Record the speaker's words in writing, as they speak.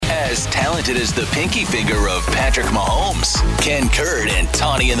as talented as the pinky finger of Patrick Mahomes. Ken Kurd and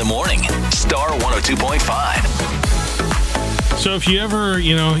Tawny in the morning. Star 102.5. So if you ever,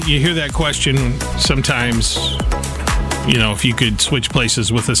 you hear that question sometimes, if you could switch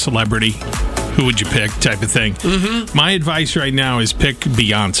places with a celebrity, who would you pick type of thing. Mm-hmm. My advice right now is pick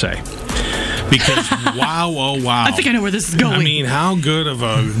Beyonce. Because, wow, oh, wow. I think I know where this is going. I mean, how good of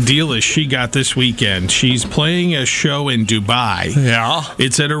a deal has she got this weekend? She's playing a show in Dubai. Yeah.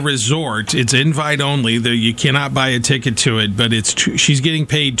 It's at a resort. It's invite only. You cannot buy a ticket to it, but she's getting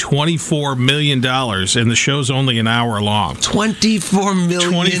paid $24 million, and the show's only an hour long. $24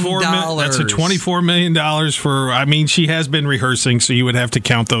 million. That's a $24 million she has been rehearsing, so you would have to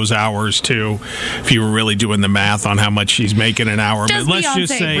count those hours, too, if you were really doing the math on how much she's making an hour. Does but let's Beyonce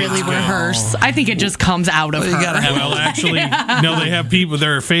just say really rehearse? I think it just comes out of her. Well, actually, no, they have people,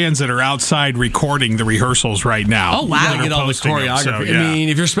 there are fans that are outside recording the rehearsals right now. Oh, wow. Get all the choreography. I mean,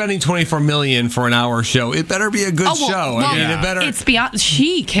 if you're spending $24 million for an hour show, it better be a good show. It better. It's beyond.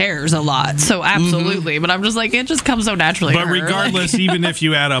 She cares a lot, so absolutely. Mm-hmm. But I'm just like, it just comes so naturally. But regardless, even if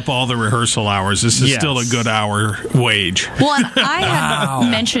you add up all the rehearsal hours, this is still a good hour wage. Well, and I had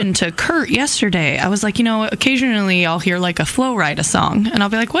mentioned to Kurt yesterday, I was like, occasionally I'll hear like a Flo Rida a song, and I'll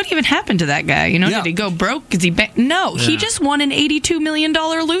be like, what even happened to that guy? Did he go broke? Is he he just won an $82 million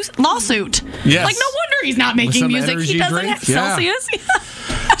lawsuit. Yes. Like, no wonder he's not making music. He doesn't have Celsius.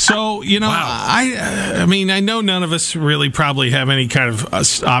 So, I know none of us really probably have any kind of,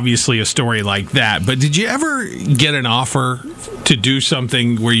 obviously, a story like that. But did you ever get an offer to do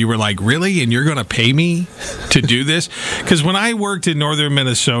something where you were like, really? And you're going to pay me to do this? Because when I worked in northern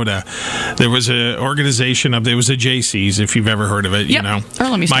Minnesota, there was an organization up there. It was a JC's, if you've ever heard of it. Yep.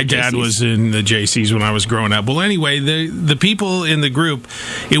 My dad was in the JC's when I was growing up. Well, anyway, the people in the group,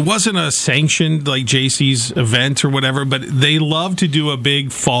 it wasn't a sanctioned like JC's event or whatever, but they love to do a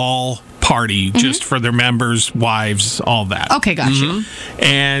big fall party just for their members, wives, all that. Okay, gotcha. Mm-hmm.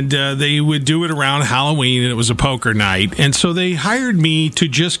 And they would do it around Halloween, and it was a poker night. And so they hired me to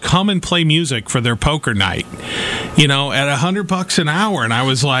just come and play music for their poker night, at $100 an hour. And I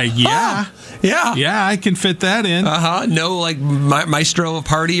was like, yeah, I can fit that in. No, like maestro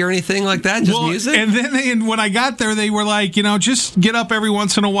party or anything like that, just music. And then when I got there, they were like, just get up every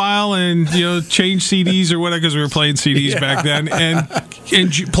once in a while and change CDs or whatever, because we were playing CDs back then, and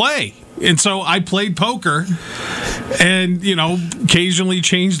play. And so I played poker and, occasionally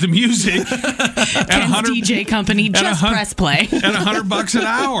changed the music. Ken's DJ company, just press play. At $100 an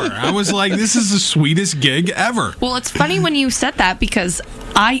hour. I was like, this is the sweetest gig ever. Well, it's funny when you said that, because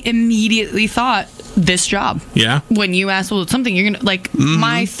I immediately thought this job. Yeah. When you asked, something you're going to,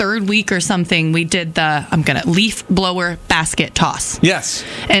 my third week or something, we did leaf blower basket toss. Yes.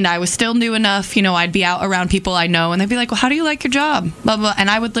 And I was still new enough, I'd be out around people I know, and they'd be like, well, how do you like your job? Blah, blah. And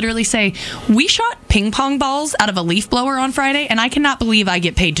I would literally say, we shot ping pong balls out of a leaf blower on Friday, and I cannot believe I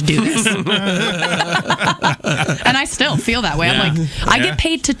get paid to do this. And I still feel that way. Yeah. I'm like, I get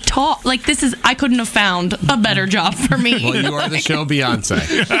paid to talk. Like, I couldn't have found a better job for me. Well, you are the show Beyonce.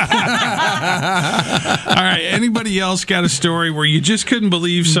 All right. Anybody else got a story where you just couldn't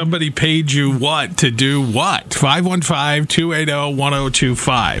believe somebody paid you what to do what?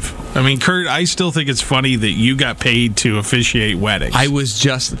 515-280-1025. I mean, Kurt, I still think it's funny that you got paid to officiate weddings. I was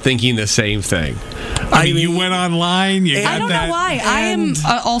just thinking the same thing. I mean, you went online. I don't know why. I am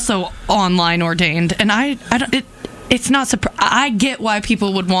also online ordained, and it's not I get why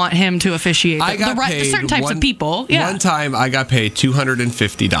people would want him to officiate. I got paid certain types of people. Yeah. One time I got paid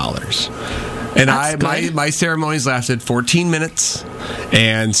 $250. And my ceremonies lasted 14 minutes.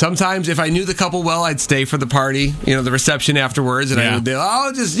 And sometimes, if I knew the couple well, I'd stay for the party, the reception afterwards. And I would be,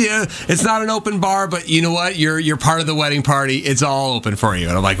 it's not an open bar, but you know what? You're part of the wedding party. It's all open for you.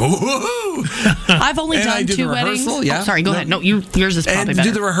 And I'm like, woohoo! I've only done 2 weddings. Yeah. Oh, sorry, go ahead. No, yours is probably better.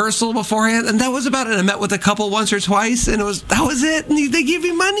 Do the rehearsal beforehand, and that was about it. I met with a couple once or twice, and that was it. And they give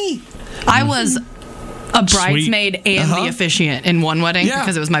you money. I was a bridesmaid and the officiant in one wedding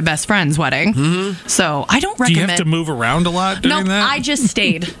because it was my best friend's wedding. Mm-hmm. So I don't recommend. Do you have to move around a lot during that? No, I just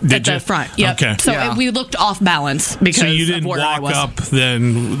stayed at the front. Yep. Okay. So we looked off balance because so you didn't of where walk I was. Up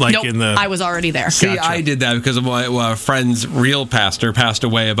then, like nope, in the. I was already there. See, gotcha. I did that because of my friend's real pastor passed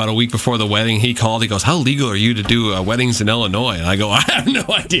away about a week before the wedding. He called. He goes, "How legal are you to do weddings in Illinois?" And I go, "I have no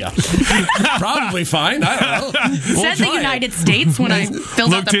idea. Probably fine. I don't know." Said the United States when I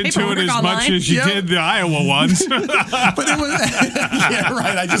filled out the paperwork looked into it as online. much as you did the Iowa. Iowa ones. But it was, yeah,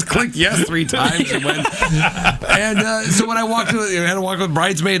 right. I just clicked yes 3 times and went. And so when I walked, I had to walk with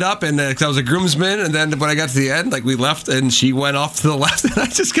bridesmaid up, and because I was a groomsman, and then when I got to the end, like we left, and she went off to the left, and I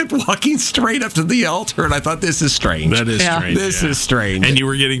just kept walking straight up to the altar, and I thought, this is strange. That is strange. This is strange. And you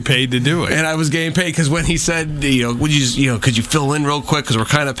were getting paid to do it. And I was getting paid because when he said, would you just, could you fill in real quick because we're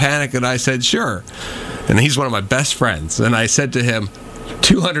kind of panicked, and I said, sure. And he's one of my best friends, and I said to him,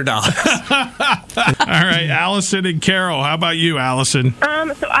 $200. All right, Allison and Carol. How about you, Allison?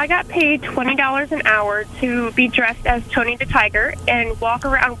 So I got paid $20 an hour to be dressed as Tony the Tiger and walk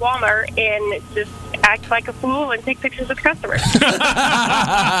around Walmart and just act like a fool and take pictures with customers. I'm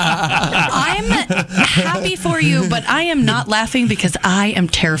happy for you, but I am not laughing because I am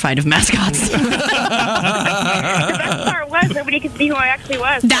terrified of mascots. The best part was nobody could see who I actually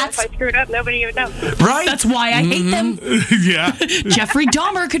was. So if I screwed up, nobody would know. Right? That's why I hate them. Yeah. Jeffrey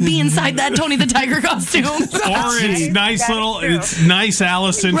Dahmer could be inside that Tony the Tiger costume. Or it's nice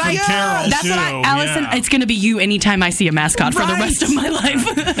Allison from Carol, That's too. Allison, it's going to be you anytime I see a mascot for the rest of my life.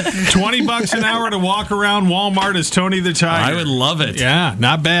 $20 an hour to walk around Walmart as Tony the Tiger. I would love it. Yeah,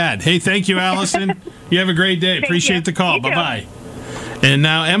 not bad. Hey, thank you, Allison. You have a great day. Appreciate the call. Bye-bye. And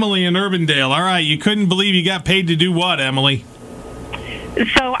now Emily in Urbandale. All right, you couldn't believe you got paid to do what, Emily?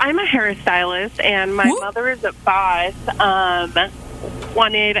 So I'm a hairstylist, and my mother is a boss.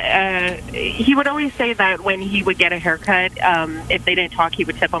 He would always say that when he would get a haircut, if they didn't talk, he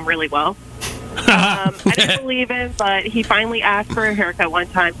would tip them really well. I didn't believe him, but he finally asked for a haircut one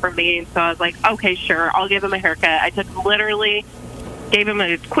time from me, and so I was like, okay, sure, I'll give him a haircut. I gave him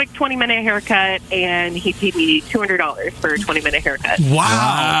a quick 20-minute haircut, and he paid me $200 for a 20-minute haircut.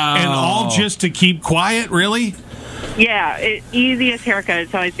 Wow. And all just to keep quiet, really? Yeah, easiest haircut.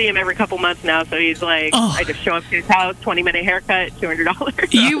 So I see him every couple months now. So he's like, I just show up to his house, 20-minute haircut,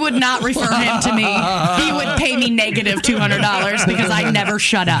 $200. You would not refer him to me. He would pay me negative $200 because I never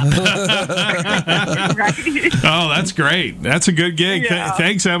shut up. Oh, that's great. That's a good gig. Yeah.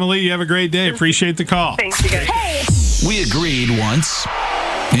 Thanks, Emily. You have a great day. Appreciate the call. Thanks, you guys. Hey. We agreed once,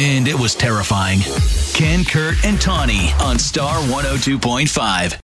 and it was terrifying. Ken, Kurt, and Tawny on Star 102.5.